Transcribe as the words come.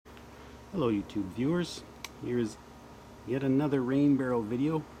Hello YouTube viewers, here's yet another rain barrel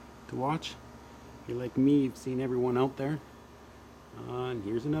video to watch. If you're like me, you've seen everyone out there, and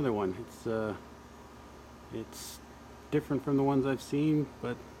here's another one. It's different from the ones I've seen,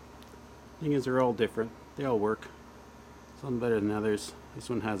 but the thing is they're all different. They all work. Some better than others. This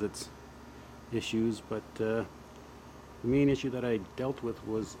one has its issues, but the main issue that I dealt with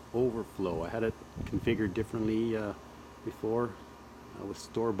was overflow. I had it configured differently before with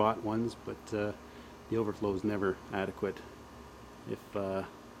store-bought ones, but the overflow is never adequate. If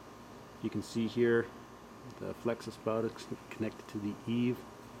you can see here, the Flex-a-spout is connected to the eave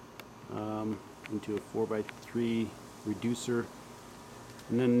into a 4x3 reducer,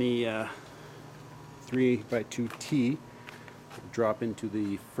 and then the 3x2T drop into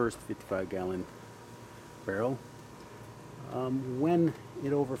the first 55-gallon barrel. When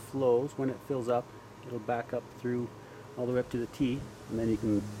it overflows, when it fills up, it'll back up through all the way up to the T, and then you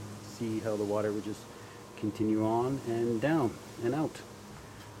can see how the water would just continue on and down and out.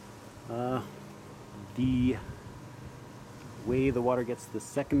 The way the water gets to the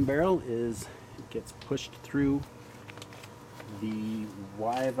second barrel is it gets pushed through the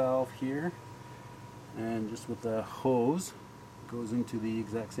Y valve here, and just with the hose goes into the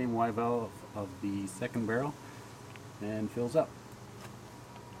exact same Y valve of the second barrel and fills up.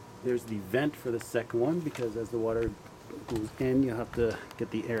 There's the vent for the second one, because as the water goes in, you have to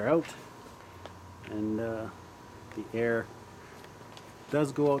get the air out, and the air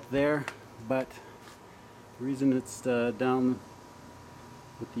does go out there, but the reason it's down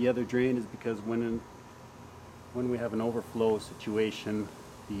with the other drain is because when we have an overflow situation,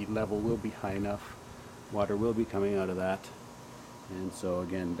 the level will be high enough, water will be coming out of that, and so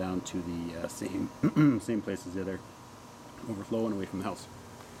again down to the same place as the other overflow and away from the house.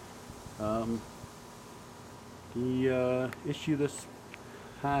 The issue this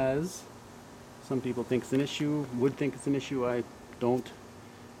has, some people think it's an issue, would think it's an issue. I don't.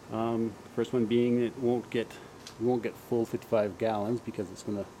 First one being, it won't get full 55 gallons because it's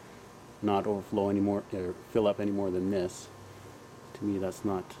going to not overflow anymore or fill up any more than this. To me, that's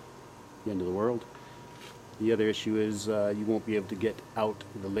not the end of the world. The other issue is you won't be able to get out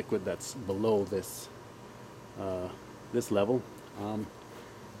the liquid that's below this this level.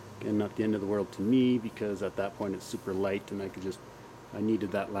 Again, not the end of the world to me, because at that point it's super light, and I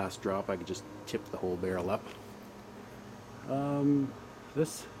needed that last drop, I could just tip the whole barrel up.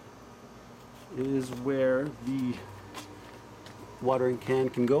 This is where the watering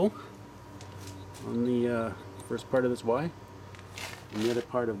can go on the first part of this Y, and the other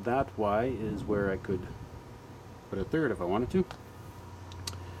part of that Y is where I could put a third if I wanted to.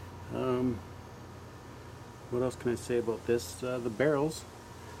 What else can I say about this? The barrels,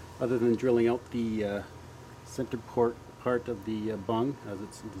 other than drilling out the center part of the bung as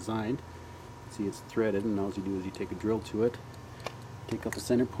it's designed, see it's threaded, and all you do is you take a drill to it, take out the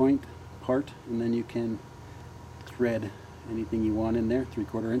center point part, and then you can thread anything you want in there,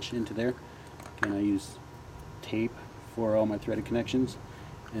 3/4 inch into there. Again, I use tape for all my threaded connections,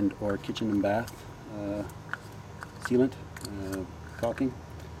 and or kitchen and bath sealant, calking.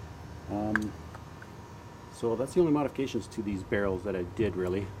 So that's the only modifications to these barrels that I did,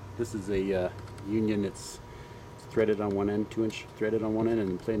 really. This is a union. It's threaded on one end, 2-inch threaded on one end,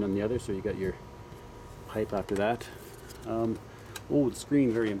 and plain on the other, so you got your pipe after that. Oh, the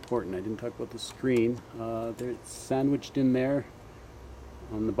screen, very important. I didn't talk about the screen. It's sandwiched in there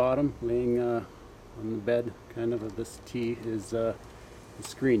on the bottom, laying on the bed kind of this T, is the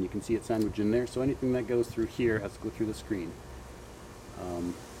screen. You can see it sandwiched in there, so anything that goes through here has to go through the screen.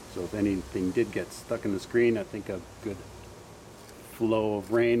 So if anything did get stuck in the screen, I think a good flow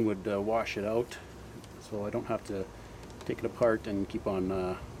of rain would wash it out, so I don't have to take it apart and keep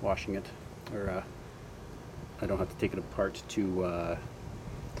on washing it, or I don't have to take it apart to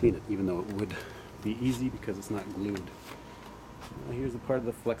clean it, even though it would be easy because it's not glued. Here's the part of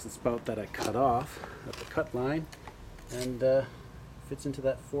the Flex-a-spout that I cut off at the cut line, and fits into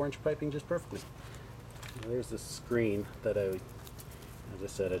that 4-inch piping just perfectly. There's the screen that as I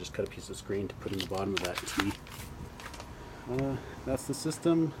said, I just cut a piece of screen to put in the bottom of that T. That's the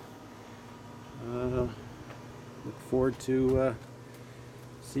system. Look forward to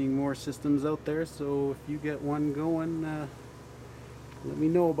seeing more systems out there, so if you get one going, let me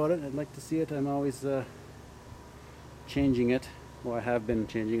know about it. I'd like to see it. I'm always changing it. Well, I have been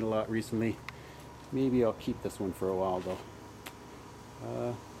changing it a lot recently. Maybe I'll keep this one for a while though.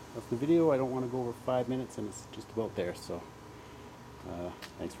 That's the video. I don't want to go over 5 minutes, and it's just about there, so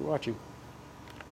thanks for watching.